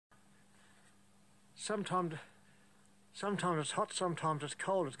sometimes it's hot, sometimes it's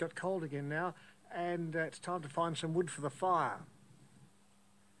cold. It's got cold again now, and it's time to find some wood for the fire.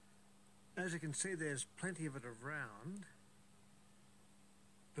 As you can see, there's plenty of it around,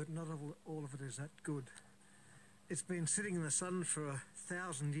 but not all of it is that good. It's been sitting in the sun for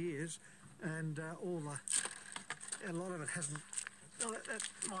 1,000 years, and a lot of it hasn't. Oh, that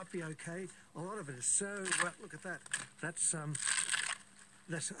might be okay. A lot of it is so. Well, look at that. That's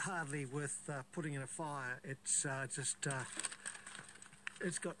hardly worth putting in a fire. It's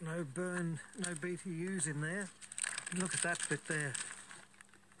it's got no BTUs in there. Look at that bit there.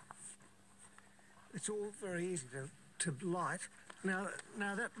 It's all very easy to light. Now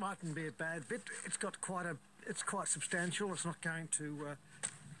that mightn't be a bad bit. It's quite substantial. It's not going to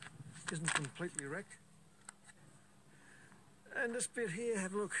isn't completely wrecked. And this bit here,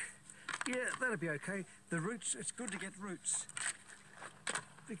 have a look. Yeah, that'll be okay. The roots, it's good to get roots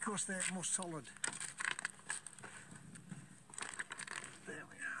because they're more solid. There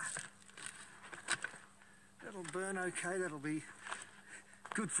we are. That'll burn okay. That'll be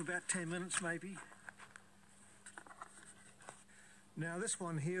good for about 10 minutes maybe. Now this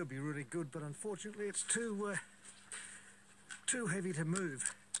one here will be really good, but unfortunately it's too heavy to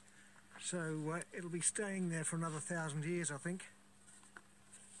move. So it'll be staying there for another 1,000 years, I think.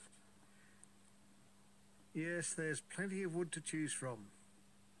 Yes, there's plenty of wood to choose from.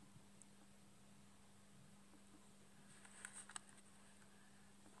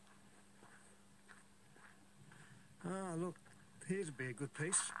 Ah, look, here's a be a good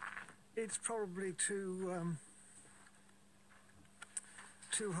piece. It's probably too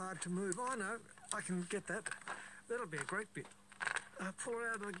hard to move. Oh no, I can get that. That'll be a great bit. Pull it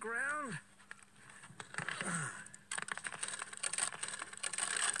out of the ground.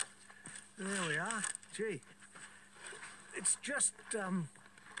 There we are. Gee, it's just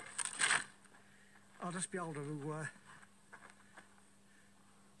I'll just be able to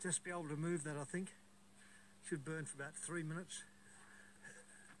move that, I think. Should burn for about 3 minutes.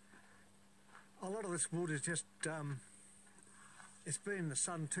 A lot of this wood is just it's been in the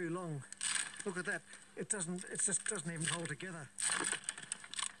sun too long. Look at that. It just doesn't even hold together.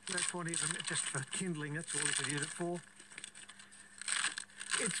 That's not even just for kindling. That's all you could use it for.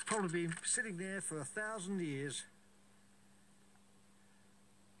 It's probably been sitting there for 1,000 years.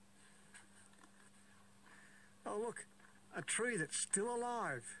 Oh look, a tree that's still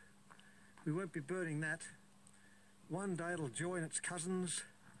alive. We won't be burning that. One day it'll join its cousins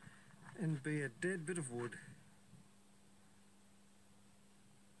and be a dead bit of wood.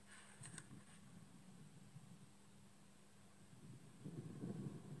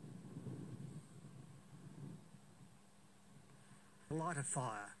 Light a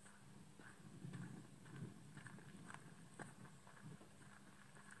fire.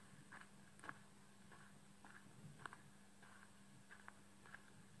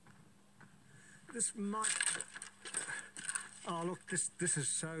 This might. Oh look, this is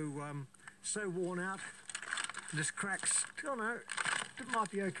so so worn out. This cracks. Oh no, it might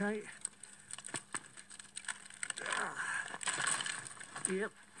be okay.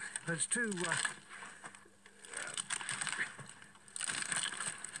 Yep, but it's too.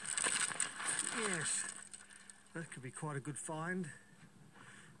 Yes, that could be quite a good find.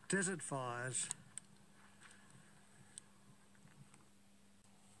 Desert fires.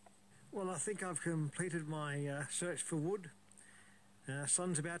 Well, I think I've completed my search for wood.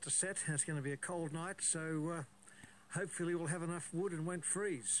 Sun's about to set and it's going to be a cold night, so hopefully we'll have enough wood and won't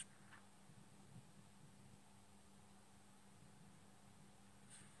freeze.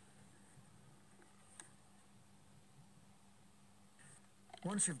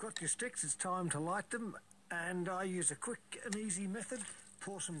 Once you've got your sticks, it's time to light them, and I use a quick and easy method.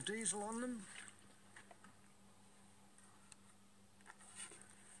 Pour some diesel on them.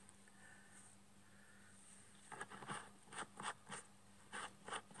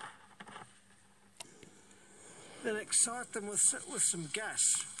 Then excite them with some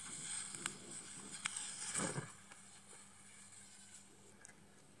gas.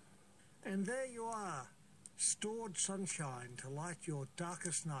 And there you are. Stored sunshine to light your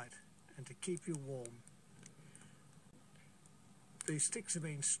darkest night and to keep you warm. These sticks have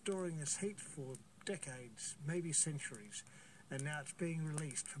been storing this heat for decades, maybe centuries, and now it's being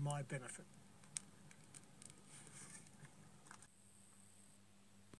released for my benefit.